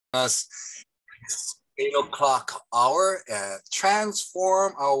us. It's 8 o'clock hour at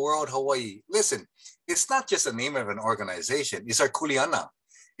Transform Our World Hawaii. Listen, it's not just the name of an organization. It's our kuleana.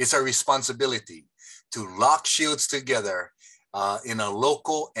 It's our responsibility to lock shields together in a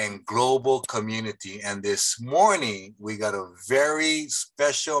local and global community. And this morning, we got a very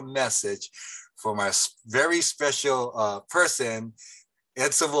special message from our very special person,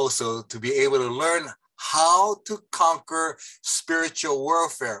 Ed Silvoso, to be able to learn how to conquer spiritual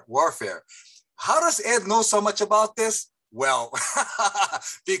warfare. How does Ed know so much about this? Well,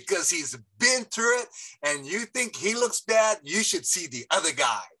 because he's been through it, and you think he looks bad, you should see the other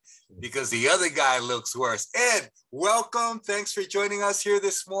guy, because the other guy looks worse. Ed, welcome. Thanks for joining us here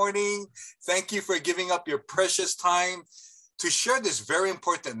this morning. Thank you for giving up your precious time to share this very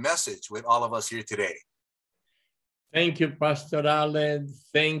important message with all of us here today. Thank you, Pastor Allen.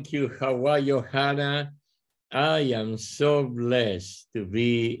 Thank you, Hawaii Johanna. I am so blessed to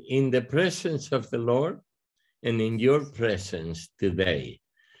be in the presence of the Lord and in your presence today.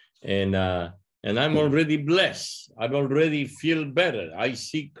 And I'm already blessed. I already feel better. I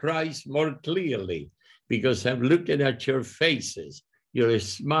see Christ more clearly because I'm looking at your faces, your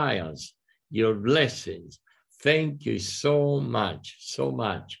smiles, your blessings. Thank you so much, so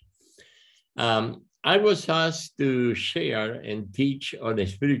much. I was asked to share and teach on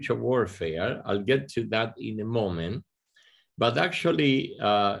spiritual warfare. I'll get to that in a moment. But actually,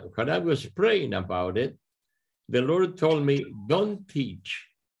 when I was praying about it, the Lord told me, don't teach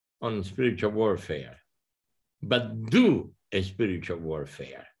on spiritual warfare, but do a spiritual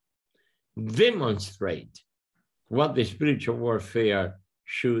warfare. Demonstrate what the spiritual warfare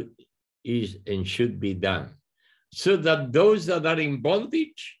is and should be done, so that those that are in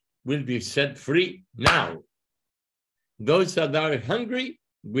bondage will be set free now. Those that are hungry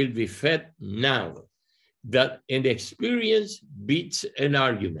will be fed now. That an experience beats an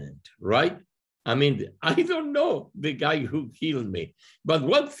argument, right? I mean, I don't know the guy who healed me, but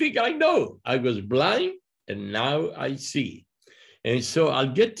one thing I know, I was blind and now I see. And so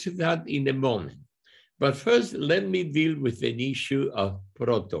I'll get to that in a moment. But first, let me deal with an issue of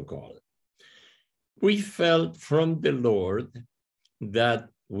protocol. We felt from the Lord that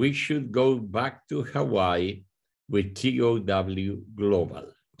we should go back to Hawaii with TOW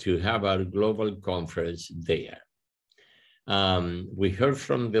Global to have our global conference there. We heard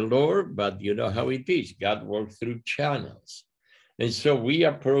from the Lord, but you know how it is. God works through channels. And so we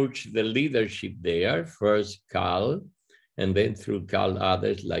approached the leadership there, first Carl, and then through Carl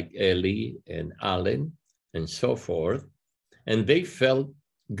others like Ellie and Allen and so forth. And they felt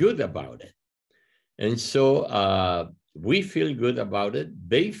good about it. And so we feel good about it.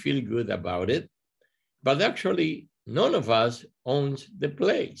 They feel good about it. But actually, none of us owns the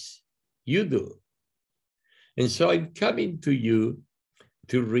place. You do. And so I'm coming to you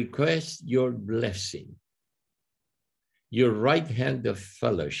to request your blessing, your right hand of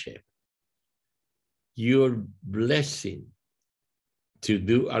fellowship, your blessing to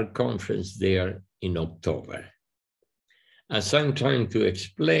do our conference there in October. As I'm trying to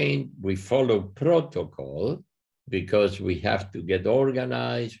explain, we follow protocol because we have to get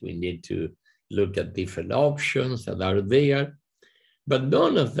organized. We need to look at different options that are there, but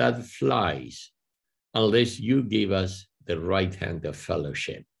none of that flies unless you give us the right hand of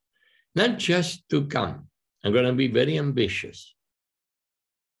fellowship. Not just to come. I'm going to be very ambitious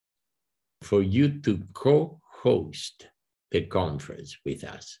for you to co-host the conference with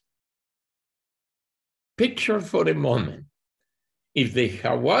us. Picture for a moment, if the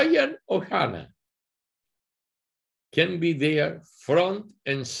Hawaiian Ohana can be there front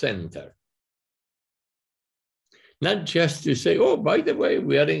and center. Not just to say, oh, by the way,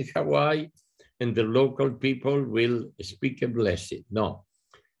 we are in Hawaii and the local people will speak a blessing. No,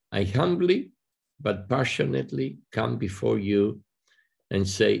 I humbly but passionately come before you and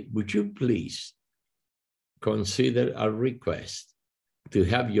say, would you please consider our request to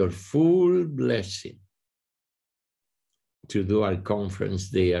have your full blessing to do our conference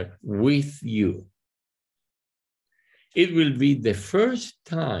there with you. It will be the first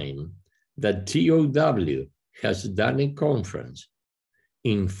time that TOW has done a conference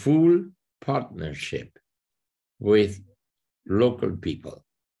in full partnership with local people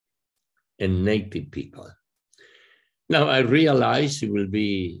and native people. Now, I realize it will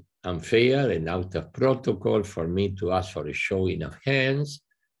be unfair and out of protocol for me to ask for a showing of hands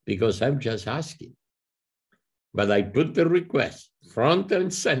because I'm just asking. But I put the request front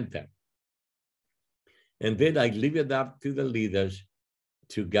and center. And then I leave it up to the leaders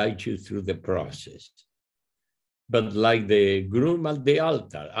to guide you through the process. But like the groom at the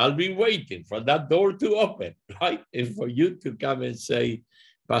altar, I'll be waiting for that door to open, right? And for you to come and say,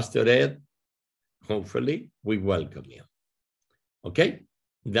 Pastor Ed, hopefully we welcome you. Okay?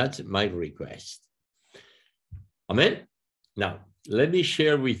 That's my request. Amen? Now, let me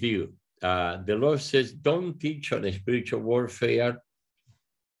share with you. The Lord says, don't teach on spiritual warfare,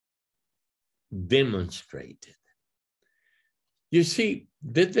 demonstrate it. You see,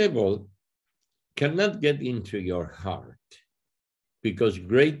 the devil cannot get into your heart because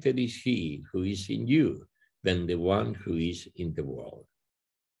greater is he who is in you than the one who is in the world.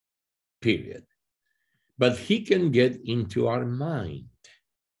 Period. But he can get into our mind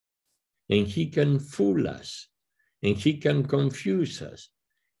and he can fool us and he can confuse us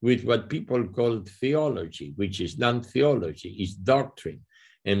with what people call theology, which is not theology, it's doctrine.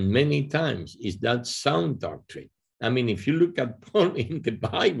 And many times it's not sound doctrine. I mean, if you look at Paul in the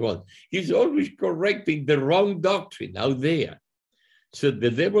Bible, he's always correcting the wrong doctrine out there. So the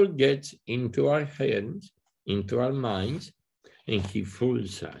devil gets into our hands, into our minds, and he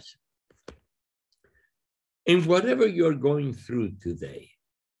fools us. And whatever you're going through today,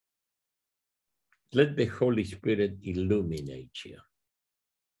 let the Holy Spirit illuminate you.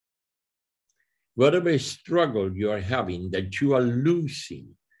 Whatever struggle you are having that you are losing,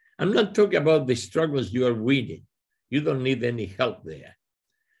 I'm not talking about the struggles you are winning. You don't need any help there.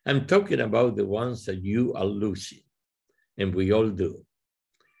 I'm talking about the ones that you are losing, and we all do,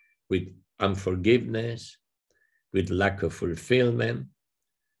 with unforgiveness, with lack of fulfillment,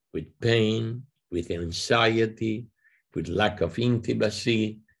 with pain, with anxiety, with lack of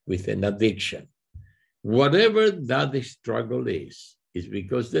intimacy, with an addiction. Whatever that struggle is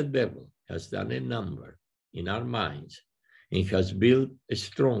because the devil has done a number in our minds and has built a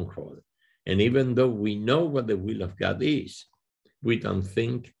stronghold. And even though we know what the will of God is, we don't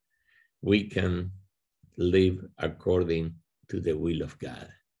think we can live according to the will of God.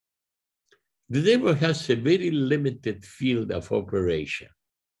 The devil has a very limited field of operation.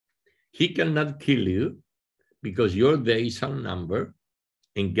 He cannot kill you because your days are numbered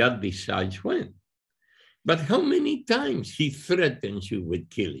and God decides when. But how many times he threatens you with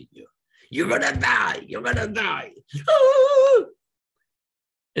killing you? You're gonna die, you're gonna die.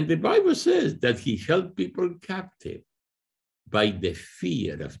 And the Bible says that he held people captive by the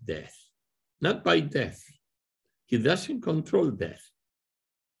fear of death, not by death. He doesn't control death,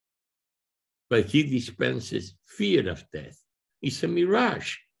 but he dispenses fear of death. It's a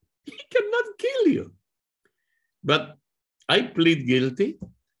mirage. He cannot kill you. But I plead guilty.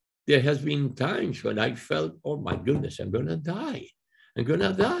 There has been times when I felt, oh my goodness, I'm gonna die. I'm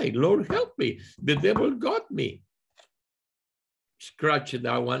gonna die. Lord, help me. The devil got me. Scratch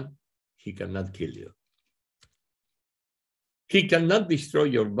that one. He cannot kill you. He cannot destroy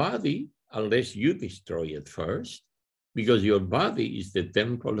your body unless you destroy it first, because your body is the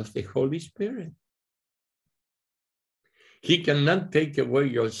temple of the Holy Spirit. He cannot take away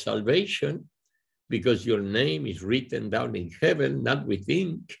your salvation because your name is written down in heaven, not with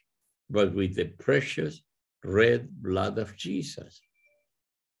ink, but with the precious red blood of Jesus.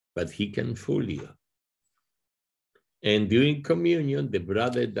 But he can fool you. And during communion, the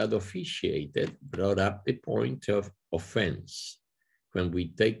brother that officiated brought up the point of offense. When we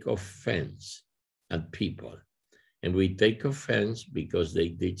take offense at people, and we take offense because they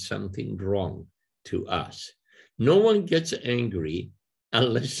did something wrong to us. No one gets angry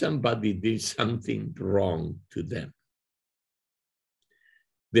unless somebody did something wrong to them.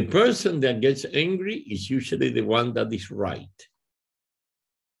 The person that gets angry is usually the one that is right.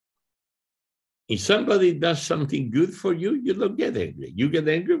 If somebody does something good for you, you don't get angry. You get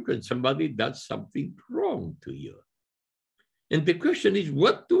angry when somebody does something wrong to you. And the question is,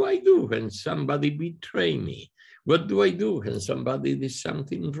 what do I do when somebody betrays me? What do I do when somebody did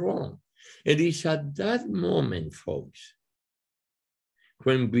something wrong? It is at that moment, folks,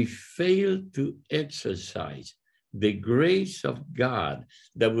 when we fail to exercise the grace of God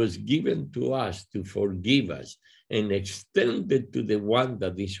that was given to us to forgive us and extended to the one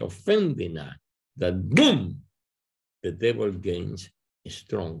that is offending us, that boom, the devil gains a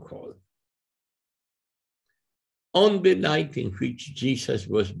stronghold. On the night in which Jesus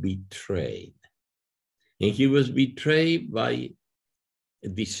was betrayed, and he was betrayed by a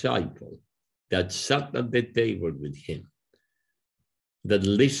disciple that sat at the table with him, that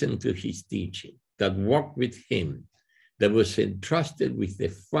listened to his teaching, that walked with him, that was entrusted with the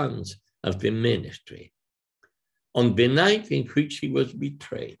funds of the ministry. On the night in which he was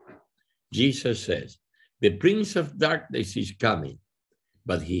betrayed, Jesus says, the prince of darkness is coming,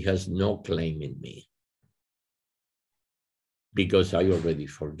 but he has no claim in me, because I already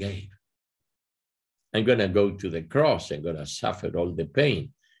forgave. I'm going to go to the cross. I'm going to suffer all the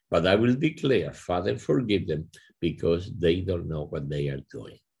pain, But I will declare, Father, forgive them because they don't know what they are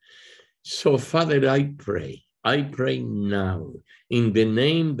doing. So, Father, I pray now in the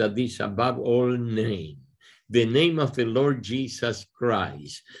name that is above all name, the name of the Lord Jesus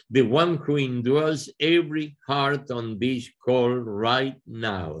Christ, the one who indwells every heart on this call right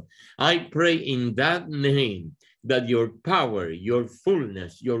now. I pray in that name that your power, your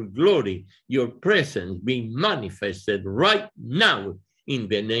fullness, your glory, your presence be manifested right now in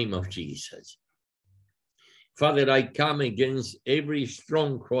the name of Jesus. Father, I come against every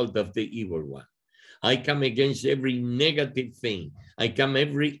stronghold of the evil one. I come against every negative thing. I come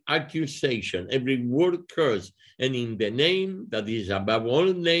every accusation, every word curse, and in the name that is above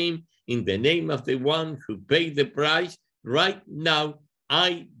all name, in the name of the one who paid the price, right now,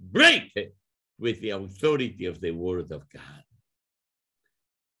 I break it with the authority of the word of God.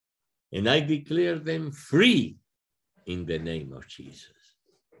 And I declare them free in the name of Jesus.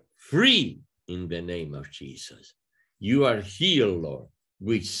 Free in the name of Jesus. You are healed, Lord.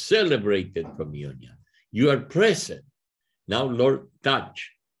 We celebrated communion. You are present. Now, Lord,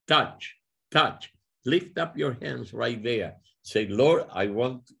 touch, touch, touch. Lift up your hands right there. Say, Lord, I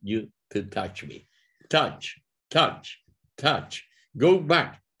want you to touch me. Touch, touch, touch. Go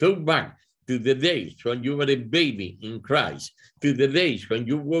back to the days when you were a baby in Christ, to the days when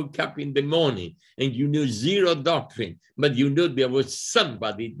you woke up in the morning and you knew zero doctrine, but you knew there was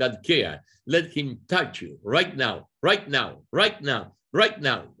somebody that cared. Let him touch you right now, right now, right now, right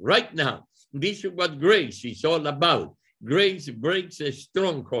now, right now. This is what grace is all about. Grace breaks a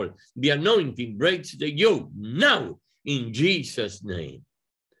stronghold. The anointing breaks the yoke now in Jesus' name.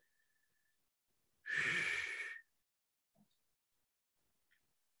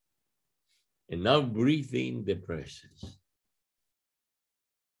 And now breathe in the presence.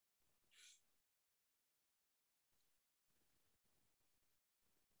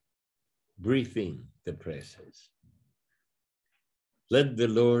 Breathe in the presence. Let the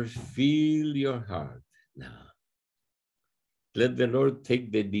Lord fill your heart now. Let the Lord take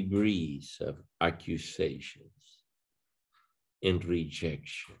the debris of accusations and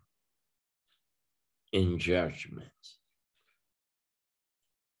rejection and judgments.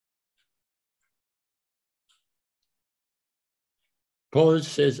 Paul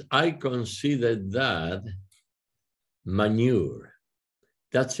says, I consider that manure.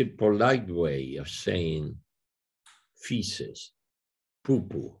 That's a polite way of saying feces,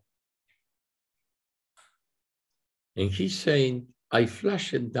 poo-poo. And he's saying, I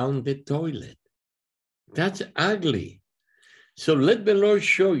flush it down the toilet. That's ugly. So let the Lord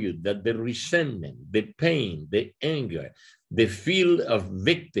show you that the resentment, the pain, the anger, the feel of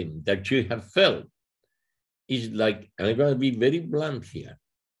victim that you have felt is like, and I'm going to be very blunt here,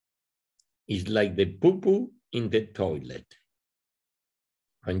 is like the poo-poo in the toilet.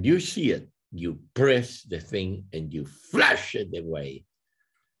 When you see it, you press the thing and you flush it away.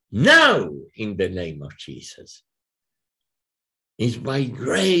 Now, in the name of Jesus. It's by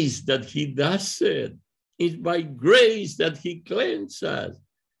grace that he does it. It's by grace that he cleanses us.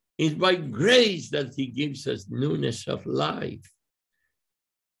 It's by grace that he gives us newness of life.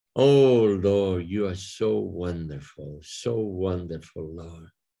 Oh, Lord, you are so wonderful, Lord.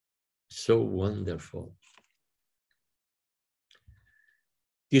 So wonderful.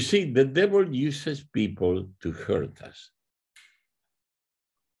 You see, the devil uses people to hurt us.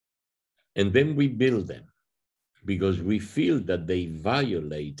 And then we build them because we feel that they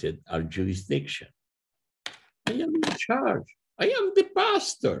violated our jurisdiction. I am in charge. I am the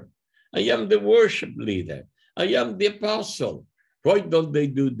pastor. I am the worship leader. I am the apostle. Why don't they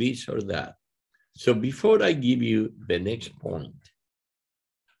do this or that? So before I give you the next point,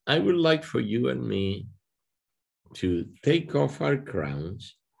 I would like for you and me to take off our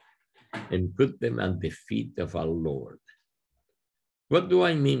crowns and put them at the feet of our Lord. What do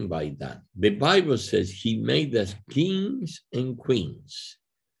I mean by that? The Bible says he made us kings and queens.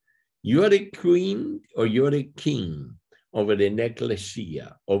 You are a queen or you're a king over an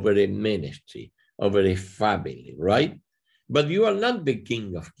ecclesia, over a ministry, over a family, right? But you are not the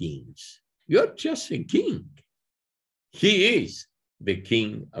king of kings. You're just a king. He is the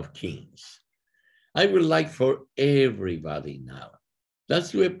King of Kings. I would like for everybody now,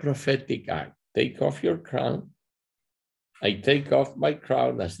 let's do a prophetic act. Take off your crown. I take off my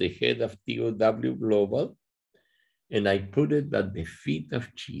crown as the head of TOW Global, and I put it at the feet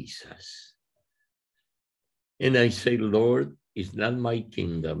of Jesus. And I say, Lord, it's not my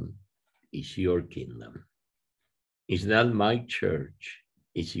kingdom, it's your kingdom. It's not my church,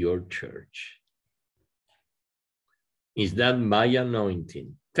 it's your church. It's not my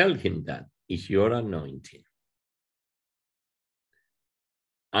anointing. Tell him that it's your anointing.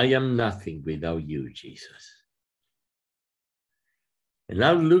 I am nothing without you, Jesus. And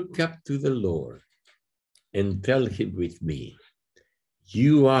now look up to the Lord and tell him with me,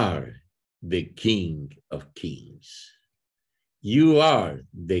 you are the King of Kings. You are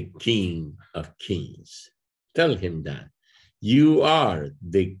the King of Kings. Tell him that. You are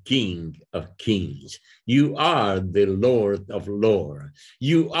the King of Kings. You are the Lord of Lords.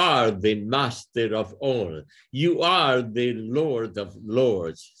 You are the Master of all. You are the Lord of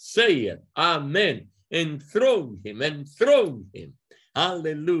Lords. Say it. Amen. Enthrone him. Enthrone him.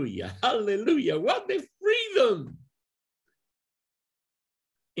 Hallelujah. Hallelujah. What a freedom.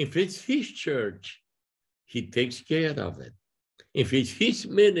 If it's his church, he takes care of it. If it's his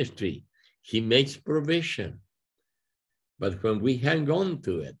ministry, he makes provision. But when we hang on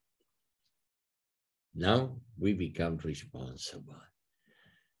to it, now we become responsible.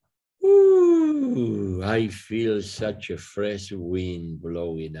 Ooh, I feel such a fresh wind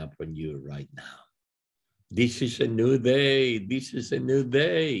blowing up on you right now. This is a new day. This is a new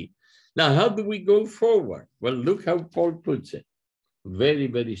day. Now, how do we go forward? Well, look how Paul puts it. Very,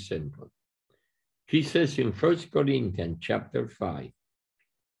 very simple. He says in 1 Corinthians chapter 5,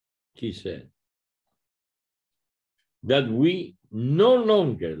 he said, that we no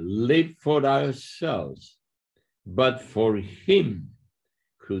longer live for ourselves, but for him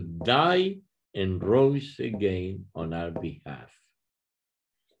who died and rose again on our behalf.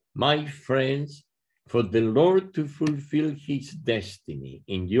 My friends, for the Lord to fulfill his destiny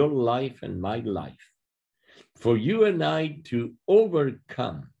in your life and my life, for you and I to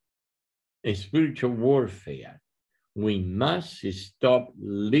overcome a spiritual warfare, we must stop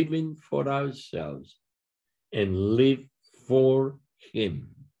living for ourselves and live for him.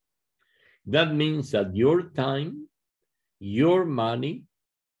 That means that your time, your money,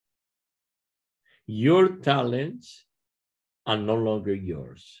 your talents are no longer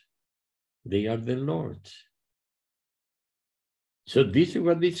yours. They are the Lord's. So this is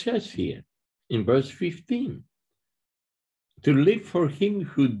what it says here in verse 15. To live for him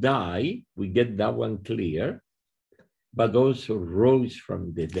who died, we get that one clear, but also rose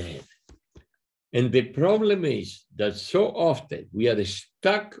from the dead. And the problem is that so often we are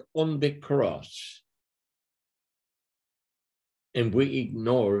stuck on the cross and we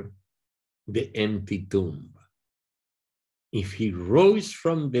ignore the empty tomb. If he rose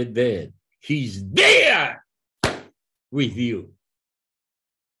from the dead, he's there with you.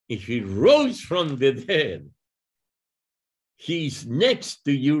 If he rose from the dead, he's next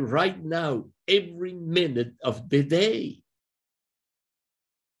to you right now, every minute of the day.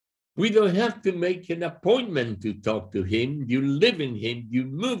 We don't have to make an appointment to talk to him. You live in him, you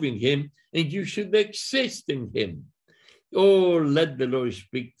move in him, and you should exist in him. Oh, let the Lord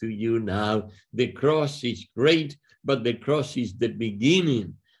speak to you now. The cross is great, but the cross is the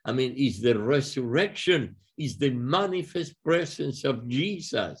beginning. I mean, it's the resurrection, it's the manifest presence of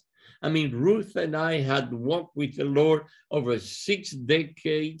Jesus. I mean, Ruth and I had walked with the Lord over 6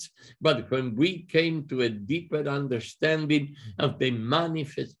 decades, but when we came to a deeper understanding of the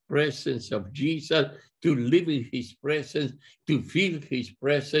manifest presence of Jesus, to live in his presence, to feel his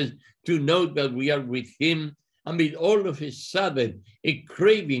presence, to know that we are with him, I mean, all of a sudden, a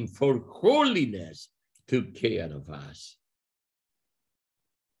craving for holiness took care of us.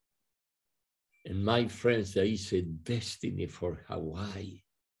 And my friends, there is a destiny for Hawaii.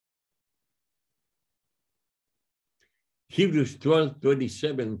 Hebrews 12,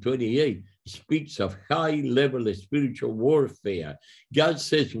 27, 28 speaks of high-level spiritual warfare. God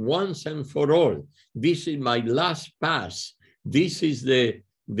says once and for all, this is my last pass. This is the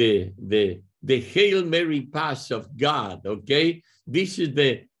Hail Mary pass of God, okay? This is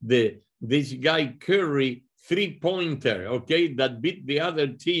this guy Curry three-pointer, okay, that beat the other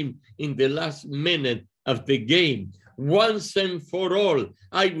team in the last minute of the game. Once and for all,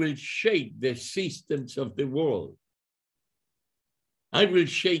 I will shake the systems of the world. I will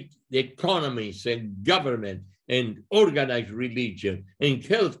shake the economies and government and organized religion and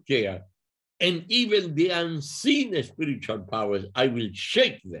healthcare and even the unseen spiritual powers. I will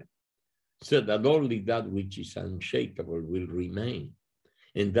shake them so that only that which is unshakable will remain.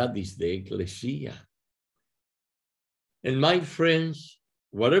 And that is the ecclesia. And my friends,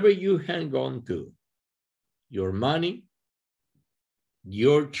 whatever you hang on to, your money,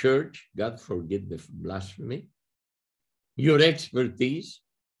 your church, God forgive the blasphemy, your expertise,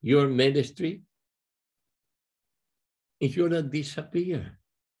 your ministry, it's going to disappear.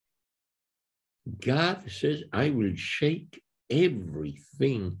 God says, I will shake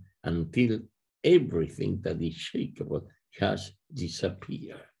everything until everything that is shakeable has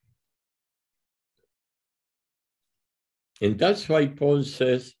disappeared. And that's why Paul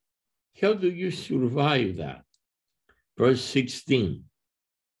says, how do you survive that? Verse 16,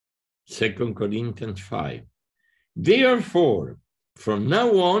 2 Corinthians 5. Therefore, from now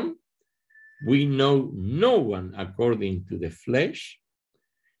on, we know no one according to the flesh.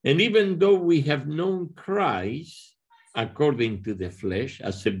 And even though we have known Christ according to the flesh,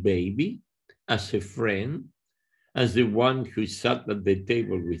 as a baby, as a friend, as the one who sat at the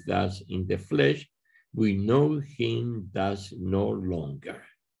table with us in the flesh, we know him thus no longer.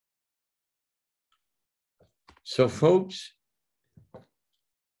 So, folks,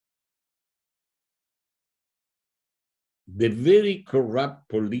 the very corrupt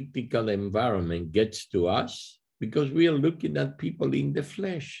political environment gets to us because we are looking at people in the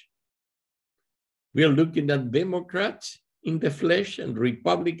flesh. We are looking at Democrats in the flesh and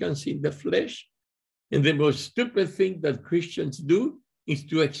Republicans in the flesh. And the most stupid thing that Christians do is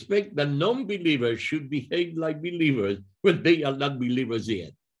to expect that non-believers should behave like believers when they are not believers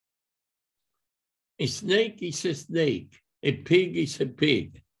yet. A snake is a snake. A pig is a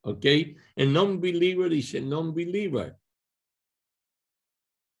pig, okay? A non-believer is a non-believer.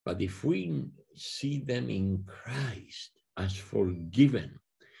 But if we see them in Christ as forgiven,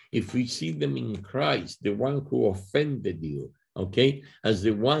 if we see them in Christ, the one who offended you, okay, as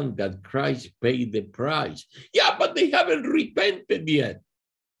the one that Christ paid the price. Yeah, but they haven't repented yet.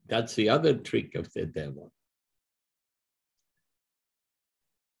 That's the other trick of the devil.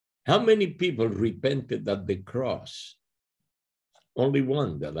 How many people repented at the cross? Only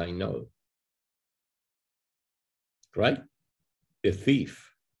one that I know, right? The thief.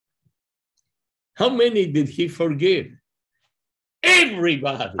 How many did he forgive?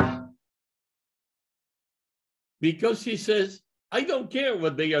 Everybody. Because he says, I don't care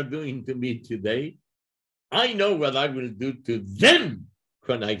what they are doing to me today. I know what I will do to them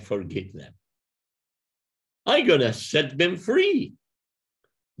when I forgive them. I'm going to set them free.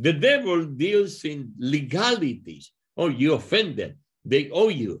 The devil deals in legalities. Oh, you offended. They owe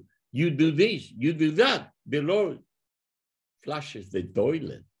you. You do this, you do that. The Lord flushes the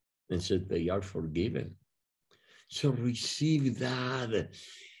toilet and says they are forgiven. So receive that.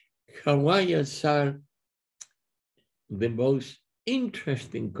 Hawaiians are the most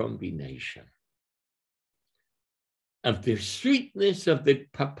interesting combination of the sweetness of the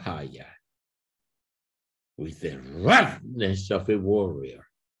papaya with the roughness of a warrior.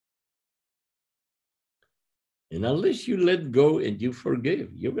 And unless you let go and you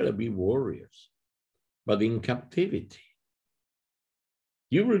forgive, you're going to be warriors. But in captivity,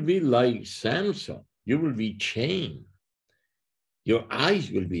 you will be like Samson. You will be chained. Your eyes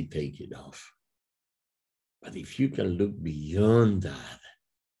will be taken off. But if you can look beyond that,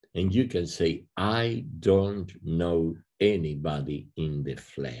 and you can say, I don't know anybody in the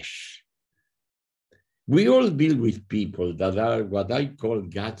flesh. We all deal with people that are what I call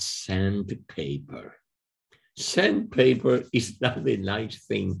God's sandpaper. Sandpaper is not a nice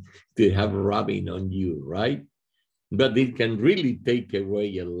thing to have rubbing on you, right? But it can really take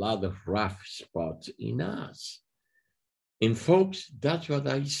away a lot of rough spots in us. And folks, that's what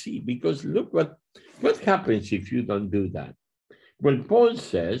I see, because look what happens if you don't do that. Well, Paul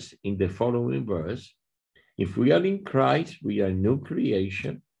says in the following verse, if we are in Christ, we are new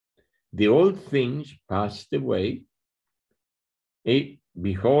creation. The old things passed away.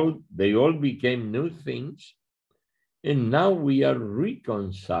 Behold, they all became new things. And now we are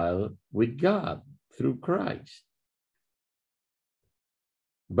reconciled with God through Christ.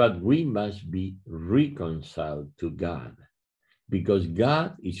 But we must be reconciled to God, because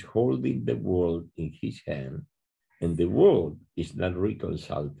God is holding the world in his hand, and the world is not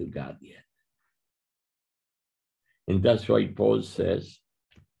reconciled to God yet. And that's why Paul says,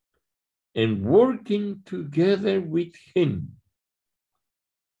 and working together with him,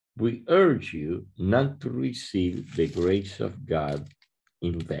 we urge you not to receive the grace of God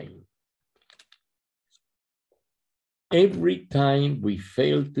in vain. Every time we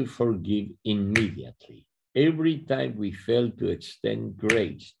fail to forgive immediately, every time we fail to extend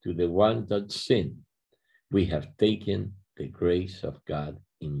grace to the one that sinned, we have taken the grace of God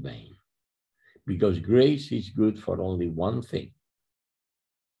in vain. Because grace is good for only one thing: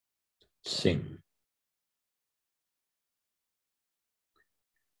 sin.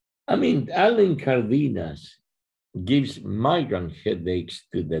 I mean, Alan Cardenas gives migraine headaches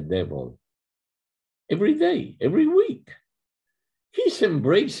to the devil every day, every week. He's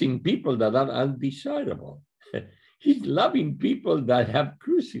embracing people that are undesirable. He's loving people that have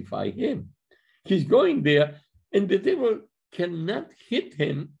crucified him. He's going there, and the devil cannot hit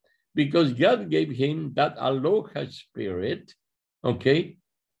him because God gave him that aloha spirit, okay?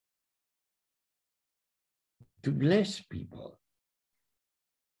 to bless people.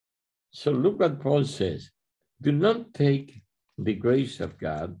 So look what Paul says. Do not take the grace of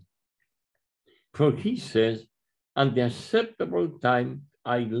God, for he says, at the acceptable time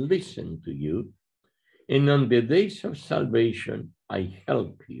I listened to you, and on the days of salvation I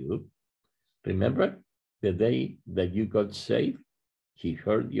help you. Remember the day that you got saved? He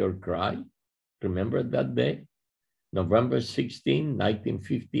heard your cry. Remember that day? November 16,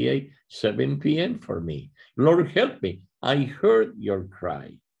 1958, 7 p.m. for me. Lord, help me. I heard your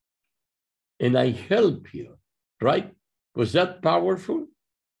cry and I help you, right? Was that powerful?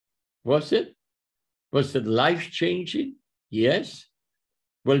 Was it? Was it life-changing? Yes.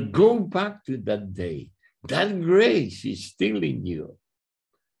 Well, go back to that day. That grace is still in you.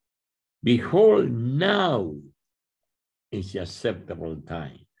 Behold, now is the acceptable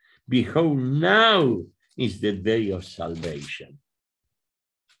time. Behold, now is the day of salvation.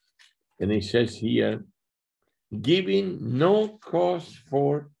 And it says here, giving no cause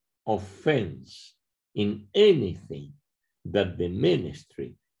for offense in anything, that the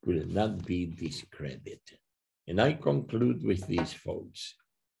ministry will not be discredited. And I conclude with this, folks.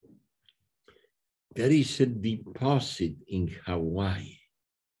 There is a deposit in Hawaii.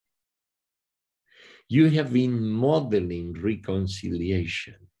 You have been modeling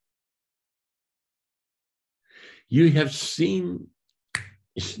reconciliation. You have seen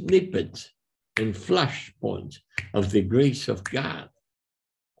snippets and flashpoints of the grace of God.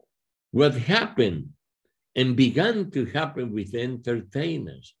 What happened and began to happen with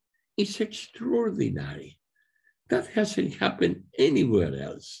entertainers is extraordinary. That hasn't happened anywhere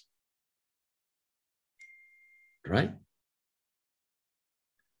else, right?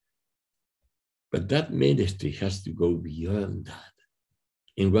 But that ministry has to go beyond that.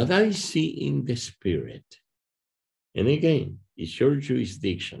 And what I see in the spirit, and again, it's your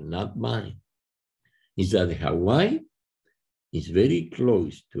jurisdiction, not mine, is that Hawaii is very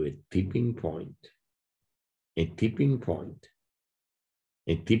close to a tipping point, a tipping point,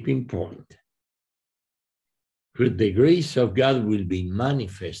 a tipping point, where the grace of God will be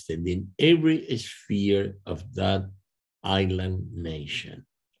manifested in every sphere of that island nation.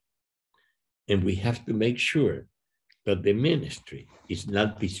 And we have to make sure that the ministry is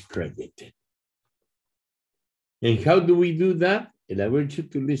not discredited. And how do we do that? And I want you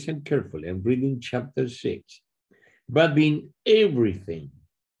to listen carefully. I'm reading chapter 6. But in everything,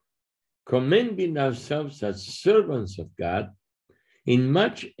 commending ourselves as servants of God, in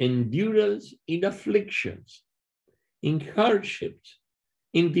much endurance in afflictions, in hardships,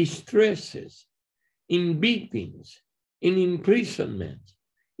 in distresses, in beatings, in imprisonments,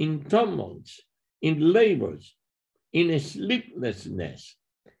 in tumults, in labors, in sleeplessness,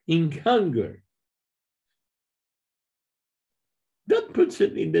 in hunger. That puts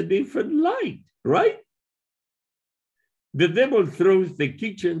it in a different light, right? The devil throws the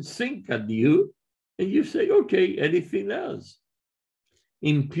kitchen sink at you, and you say, okay, anything else?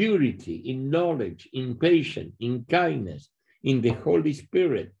 In purity, in knowledge, in patience, in kindness, in the Holy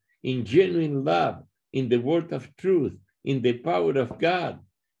Spirit, in genuine love, in the word of truth, in the power of God,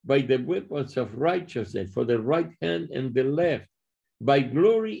 by the weapons of righteousness for the right hand and the left, by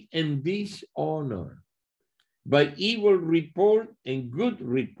glory and dishonor, by evil report and good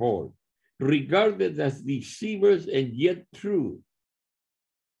report, regarded as deceivers and yet true,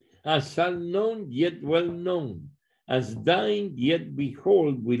 as unknown yet well known, as dying yet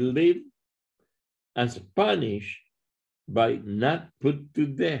behold we live, as punished by not put to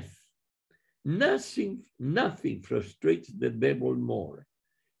death. Nothing frustrates the devil more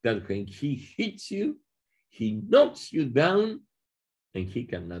than when he hits you, he knocks you down, and he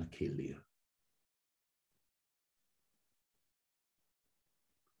cannot kill you.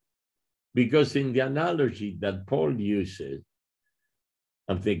 Because in the analogy that Paul uses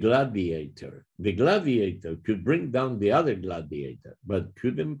of the gladiator could bring down the other gladiator, but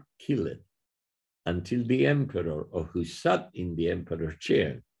couldn't kill it until the emperor, or who sat in the emperor's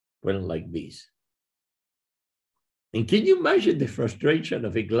chair, went like this. And can you imagine the frustration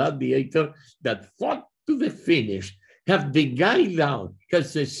of a gladiator that fought to the finish, have the guy down,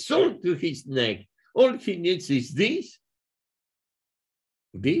 has a sword to his neck, all he needs is this,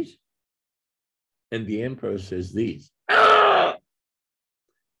 and the emperor says this. Ah!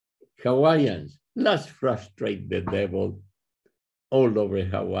 Hawaiians, let's frustrate the devil all over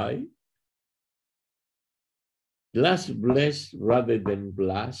Hawaii. Let's bless rather than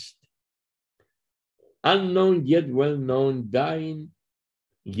blast. Unknown yet well known, dying,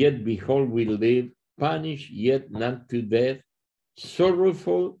 yet behold we live, punished yet not to death,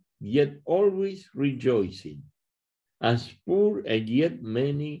 sorrowful yet always rejoicing, as poor and yet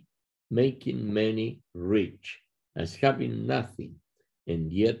many, making many rich, as having nothing,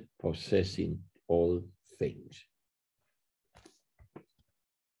 and yet possessing all things.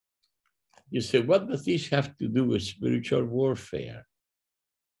 You say, what does this have to do with spiritual warfare?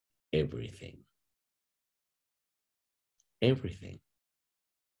 Everything. Everything.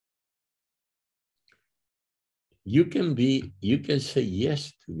 You can say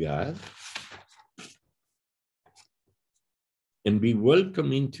yes to God and be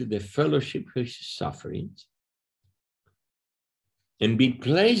welcome into the fellowship of his sufferings and be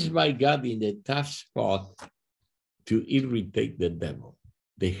placed by God in a tough spot to irritate the devil.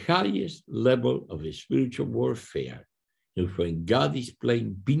 The highest level of a spiritual warfare is when God is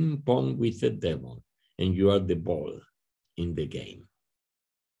playing ping pong with the devil and you are the ball in the game.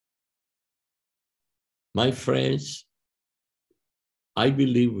 My friends, I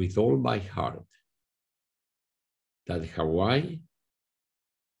believe with all my heart that Hawaii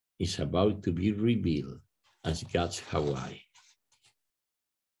is about to be revealed as God's Hawaii.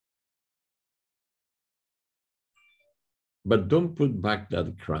 But don't put back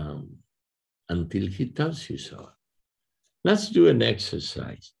that crown until he tells you so. Let's do an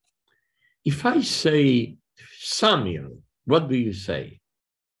exercise. If I say Samuel, what do you say?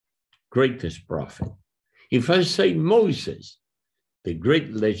 Greatest prophet. If I say Moses, the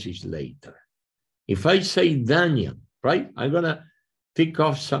great legislator. If I say Daniel, right? I'm going to tick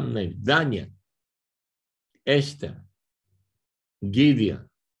off some names. Daniel, Esther, Gideon,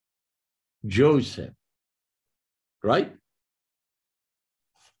 Joseph, right?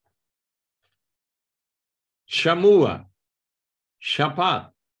 Shamua, Shaphat,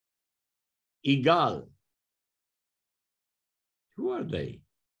 Igal. Who are they?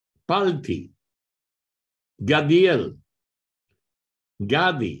 Palti, Gadiel,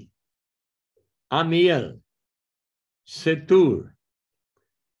 Gadi, Amiel, Setur,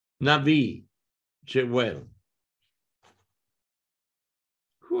 Navi, Jewel.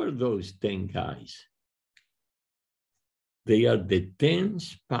 Who are those 10 guys? They are the 10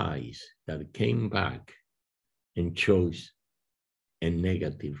 spies that came back and chose a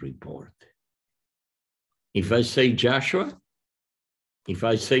negative report. If I say Joshua, if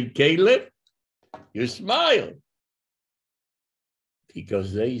I say Caleb, you smile.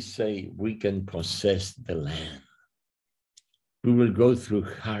 Because they say we can possess the land. We will go through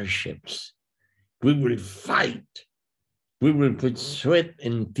hardships. We will fight. We will put sweat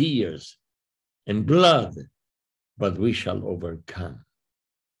and tears and blood, but we shall overcome.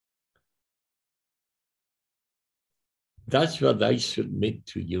 That's what I submit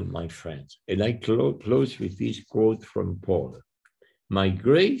to you, my friends. And I close with this quote from Paul. My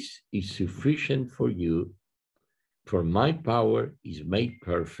grace is sufficient for you, for my power is made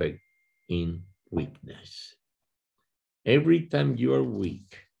perfect in weakness. Every time you are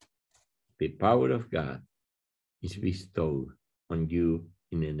weak, the power of God is bestowed on you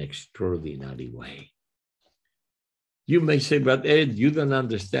in an extraordinary way. You may say, but Ed, you don't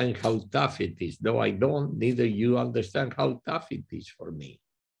understand how tough it is. No, I don't. Neither you understand how tough it is for me.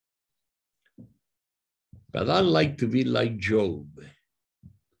 But I like to be like Job,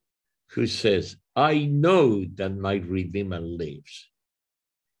 who says, I know that my Redeemer lives,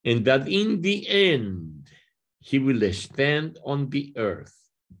 and that in the end, he will stand on the earth.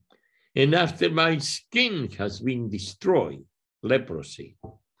 And after my skin has been destroyed, leprosy,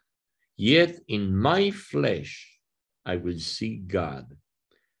 yet in my flesh, I will see God.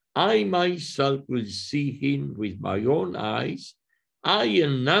 I myself will see him with my own eyes. I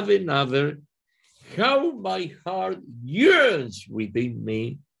and not another. How my heart yearns within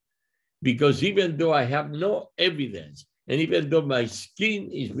me, because even though I have no evidence, and even though my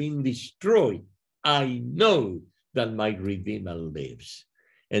skin is being destroyed, I know that my Redeemer lives.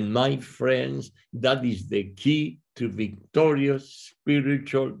 And my friends, that is the key to victorious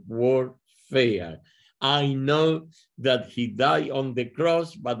spiritual warfare. I know that he died on the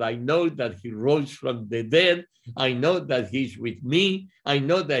cross, but I know that he rose from the dead. I know that he's with me. I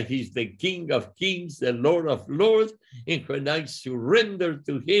know that he's the King of Kings, the Lord of Lords. And when I surrender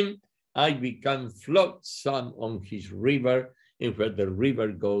to him, I become flotsam on his river. And where the river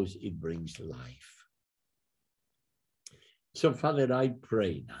goes, it brings life. So, Father, I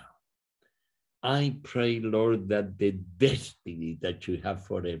pray now. I pray, Lord, that the destiny that you have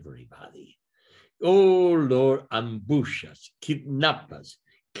for everybody, oh, Lord, ambush us, kidnap us,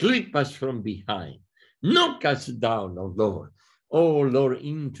 clip us from behind, knock us down, oh, Lord. Oh, Lord,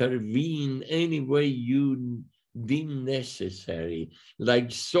 intervene any way you deem necessary.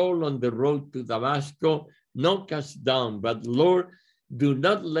 Like Saul on the road to Damascus, knock us down. But, Lord, do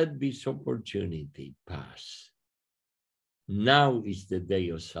not let this opportunity pass. Now is the day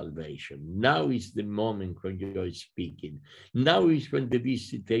of salvation. Now is the moment when you're speaking. Now is when the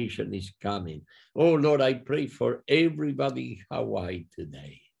visitation is coming. Oh, Lord, I pray for everybody in Hawaii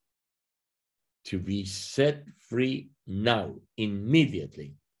today to be set free now,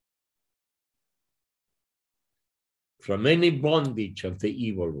 immediately, from any bondage of the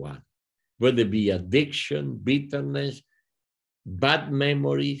evil one, whether it be addiction, bitterness, bad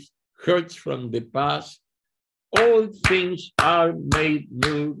memories, hurts from the past. All things are made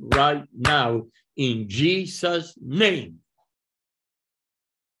new right now in Jesus' name.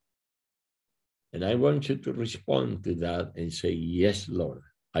 And I want you to respond to that and say, yes, Lord,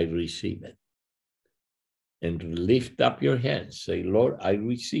 I receive it. And lift up your hands. Say, Lord, I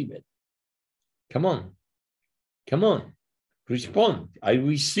receive it. Come on. Come on. Respond. I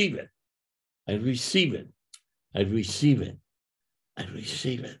receive it. I receive it. I receive it. I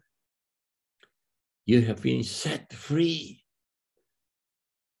receive it. You have been set free.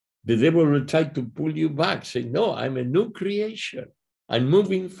 The devil will try to pull you back. Say, no, I'm a new creation. I'm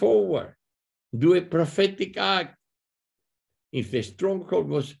moving forward. Do a prophetic act. If the stronghold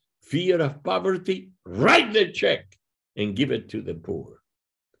was fear of poverty, write the check and give it to the poor.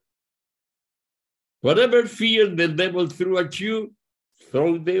 Whatever fear the devil threw at you,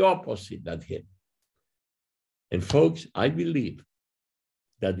 throw the opposite at him. And folks, I believe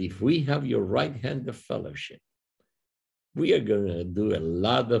that if we have your right hand of fellowship, we are going to do a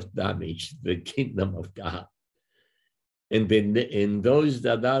lot of damage to the kingdom of God. And then and those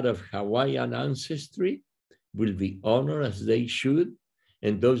that are of Hawaiian ancestry will be honored as they should.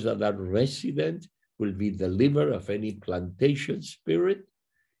 And those that are resident will be delivered of any plantation spirit.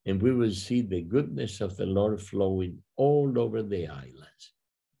 And we will see the goodness of the Lord flowing all over the islands.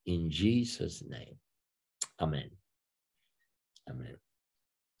 In Jesus' name. Amen. Amen.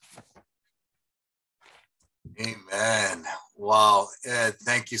 Amen. Wow. Ed,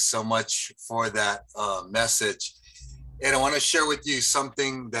 thank you so much for that message. And I want to share with you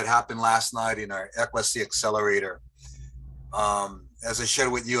something that happened last night in our Ecclesia Accelerator. As I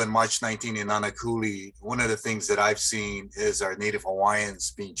shared with you on March 19 in Nanakuli, one of the things that I've seen is our Native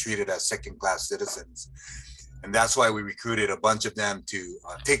Hawaiians being treated as second-class citizens. And that's why we recruited a bunch of them to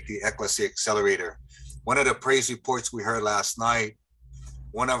take the Ecclesia Accelerator. One of the praise reports we heard last night,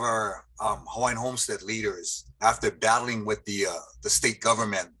 one of our Hawaiian homestead leaders, after battling with the state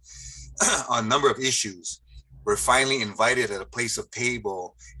government on a number of issues, were finally invited at a place of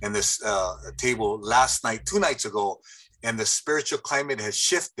table, and this table last night, 2 nights ago, and the spiritual climate has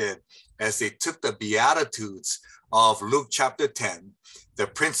shifted as they took the Beatitudes of Luke chapter 10, the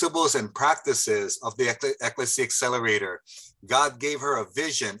principles and practices of the Ecclesia Accelerator. God gave her a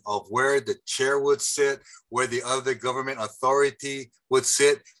vision of where the chair would sit, where the other government authority would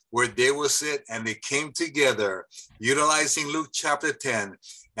sit, where they will sit, and they came together utilizing Luke chapter 10,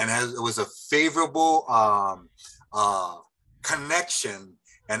 and it was a favorable connection.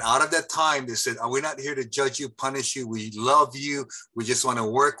 And out of that time, they said, we're not here to judge you, punish you. We love you. We just want to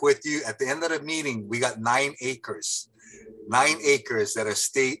work with you. At the end of the meeting, we got 9 acres. 9 acres that our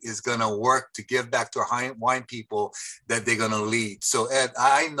state is going to work to give back to our Hawaiian people that they're going to lead. So, Ed,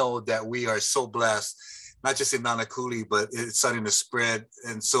 I know that we are so blessed, not just in Nanakuli, but it's starting to spread.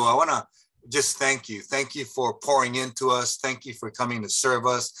 And so I want to just thank you. Thank you for pouring into us. Thank you for coming to serve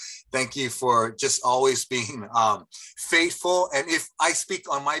us. Thank you for just always being faithful. And if I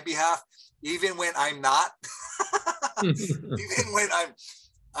speak on my behalf, even when I'm not, even when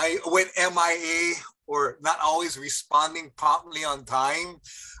I went MIA or not always responding promptly on time,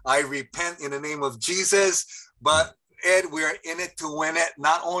 I repent in the name of Jesus. But Ed, we're in it to win it.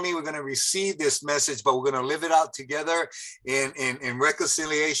 Not only we're going to receive this message, but we're going to live it out together in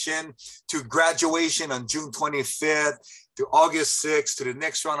reconciliation, to graduation on June 25th, to August 6th, to the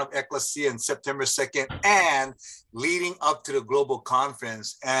next round of Ecclesia on September 2nd, and leading up to the global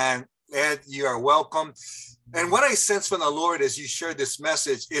conference. And Ed, you are welcome. And what I sense from the Lord as you share this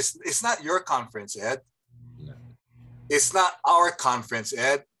message is it's not your conference, Ed. No. It's not our conference,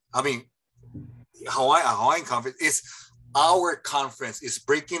 Ed. I mean, Hawaiian conference. It's our conference. It's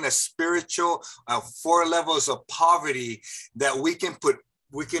breaking a spiritual 4 levels of poverty that we can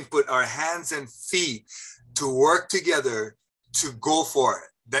put our hands and feet to work together to go for it.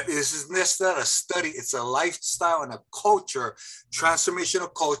 That is not a study, it's a lifestyle and a culture,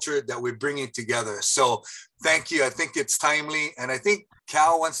 transformational culture that we're bringing together. So thank you. I think it's timely. And I think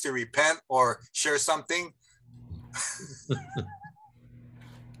Cal wants to repent or share something.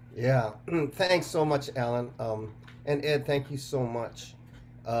 Yeah, thanks so much, Alan. And Ed, thank you so much.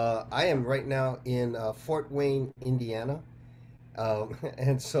 I am right now in Fort Wayne, Indiana.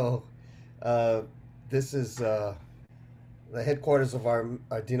 And so this is the headquarters of our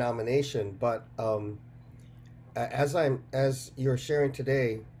denomination. But as you're sharing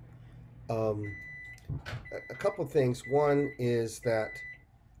today, um, a couple things. One is that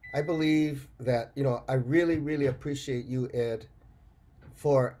I believe that, I really, really appreciate you, Ed,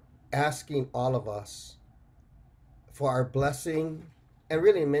 for asking all of us for our blessing and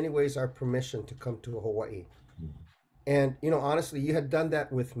really in many ways our permission to come to Hawaii. And, honestly, you had done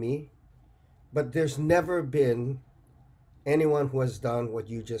that with me, but there's never been anyone who has done what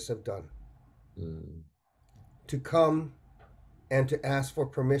you just have done. To come and to ask for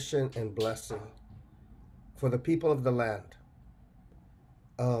permission and blessing for the people of the land,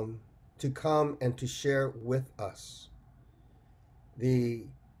 to come and to share with us the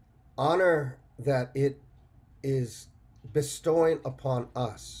honor that it is bestowing upon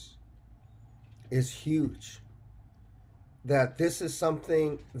us is huge. That this is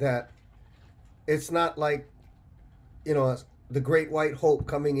something that it's not like, the great white hope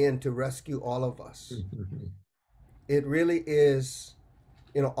coming in to rescue all of us. It really is,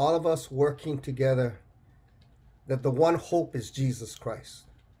 all of us working together, that the one hope is Jesus Christ.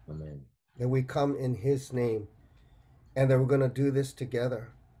 Amen. That we come in his name and that we're going to do this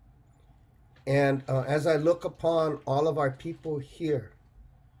together. And as I look upon all of our people here,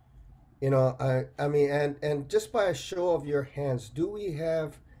 I mean, and just by a show of your hands, don't we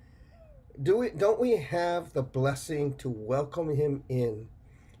have the blessing to welcome him in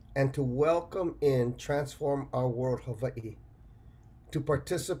and to welcome in Transform Our World Hawaii, to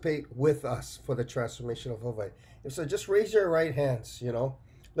participate with us for the transformation of Hawaii? So just raise your right hands,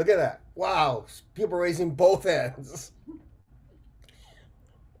 Look at that. Wow. People raising both hands.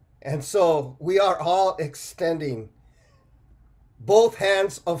 And so we are all extending both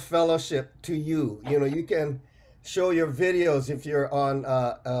hands of fellowship to you. You can show your videos if you're on,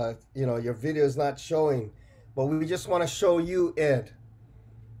 your video is not showing. But we just want to show you, Ed,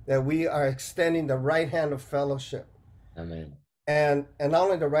 that we are extending the right hand of fellowship. Amen. And not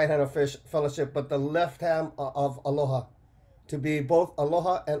only the right hand of fellowship, but the left hand of aloha, to be both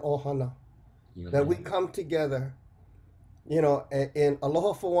aloha and ohana. Amen. That we come together, in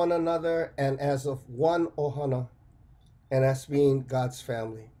aloha for one another and as of one ohana, and as being God's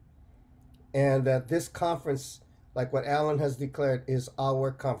family. And that this conference, like what Alan has declared, is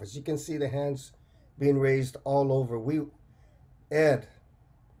our conference. You can see the hands being raised all over. Ed,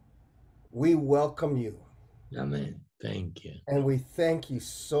 we welcome you. Amen. Thank you. And we thank you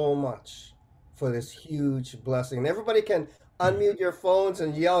so much for this huge blessing. And everybody can unmute your phones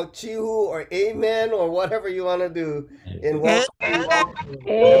and yell chihu or amen or whatever you want to do in welcome. Amen.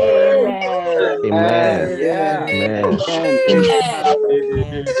 Amen. Yeah. Amen.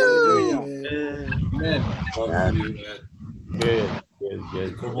 Hallelujah. Amen. Welcome you, Ed. Good.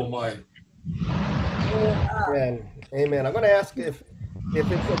 Amen. Amen. I'm going to ask if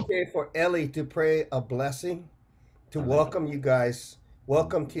it's okay for Ellie to pray a blessing to welcome you guys.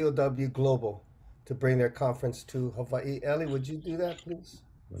 Welcome TOW Global to bring their conference to Hawaii. Ellie, would you do that, please?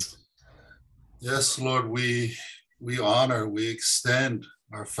 Yes, Lord, we honor, we extend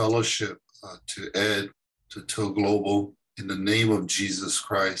our fellowship to Ed, to TOW Global, in the name of Jesus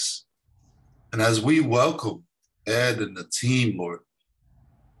Christ. And as we welcome Ed and the team, Lord,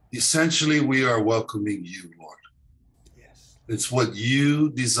 essentially we are welcoming you, Lord. Yes. It's what you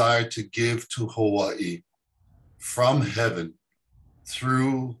desire to give to Hawaii from heaven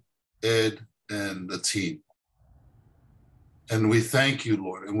through Ed and the team. And we thank you,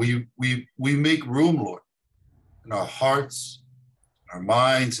 Lord. And we make room, Lord, in our hearts, our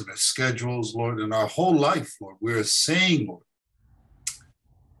minds, and our schedules, Lord, in our whole life, Lord. We're saying, Lord,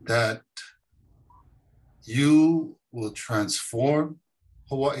 that you will transform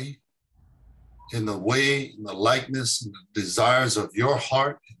Hawaii in the way, in the likeness, and the desires of your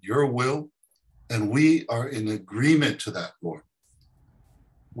heart and your will. And we are in agreement to that, Lord.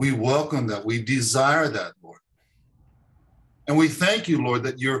 We welcome that. We desire that, Lord. And we thank you, Lord,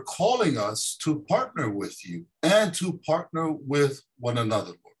 that you're calling us to partner with you and to partner with one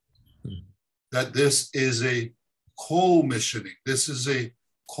another, Lord. That this is a co-missioning. This is a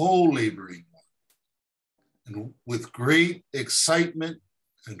co-laboring, Lord. And with great excitement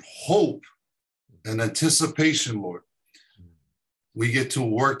and hope and anticipation, Lord, we get to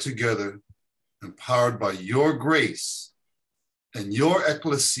work together, empowered by your grace and your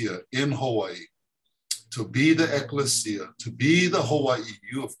ecclesia in Hawaii, to be the ecclesia, to be the Hawaii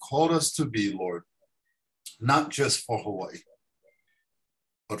you have called us to be, Lord, not just for Hawaii,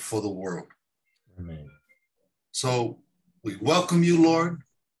 but for the world. Amen. So we welcome you, Lord.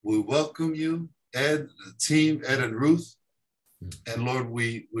 We welcome you, Ed, the team, Ed and Ruth. And Lord,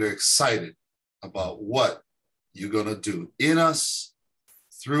 we're excited about what you're going to do in us,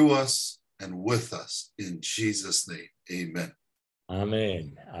 through us, and with us. In Jesus' name, amen.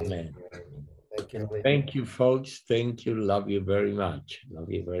 Amen. Amen. Thank you. Thank you, folks. Thank you. Love you very much.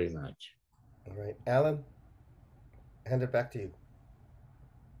 Love you very much. All right, Alan, hand it back to you.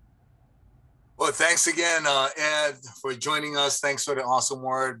 Well, thanks again, Ed, for joining us. Thanks for the awesome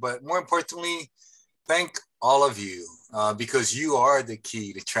word. But more importantly, thank all of you because you are the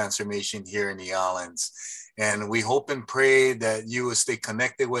key to transformation here in the islands. And we hope and pray that you will stay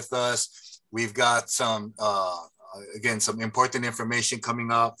connected with us. We've got some, again, some important information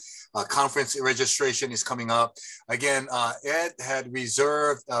coming up. Conference registration is coming up. Again, Ed had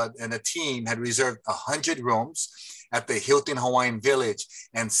reserved, and the team had reserved 100 rooms at the Hilton Hawaiian Village,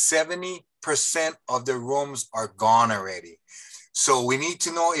 and 70% of the rooms are gone already. So we need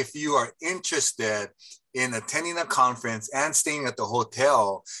to know if you are interested in attending a conference and staying at the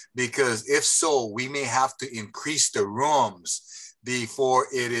hotel, because if so, we may have to increase the rooms before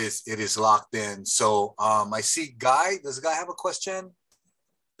it is locked in. So I see Guy. Does Guy have a question?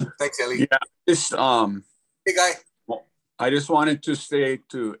 Thanks, Ellie. Yeah, just Hey, Guy. I just wanted to say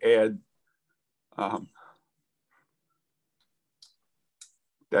to Ed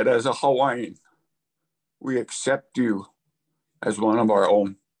that as a Hawaiian, we accept you as one of our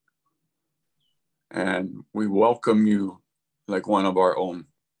own. And we welcome you like one of our own.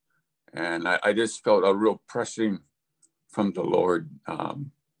 And I just felt a real pressing from the Lord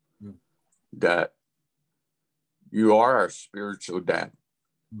that you are our spiritual dad.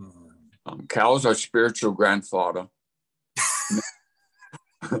 Cal's our spiritual grandfather.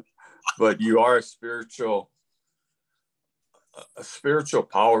 But you are a spiritual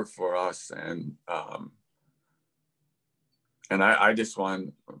power for us. And I just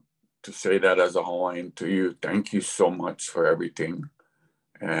want to say that as a Hawaiian to you. Thank you so much for everything.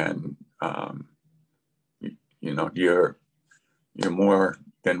 And you know, you're more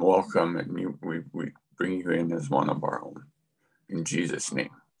than welcome, and we bring you in as one of our own. In Jesus'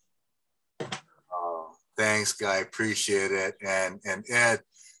 name. Thanks, Guy. Appreciate it. And Ed,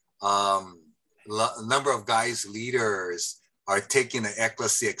 a number of guys, leaders are taking the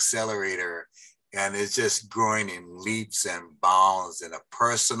Ecclesia Accelerator, and it's just growing in leaps and bounds, and a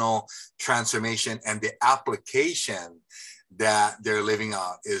personal transformation and the application that they're living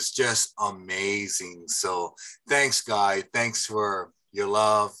out is just amazing. So thanks, Guy. Thanks for your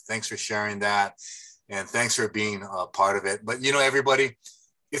love. Thanks for sharing that. And thanks for being a part of it. But you know, everybody,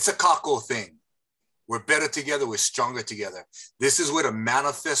 it's a kako thing. We're better together. We're stronger together. This is where the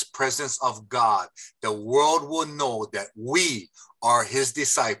manifest presence of God, the world will know that we are his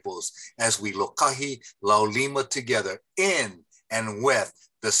disciples as we lokahi laulima together in and with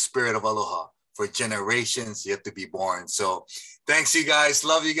the spirit of aloha for generations yet to be born. So thanks, you guys.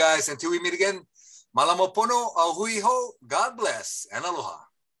 Love you guys. Until we meet again, malamo pono, ahui ho, God bless, and aloha.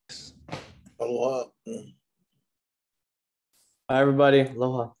 Aloha. Bye, everybody.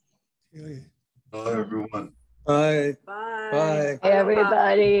 Aloha. Hello, everyone. Bye. Bye. Bye. Hey,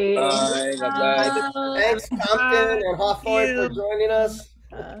 everybody. Bye. God bless. Thanks, Compton and Hawthorne, for joining us.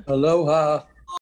 Aloha.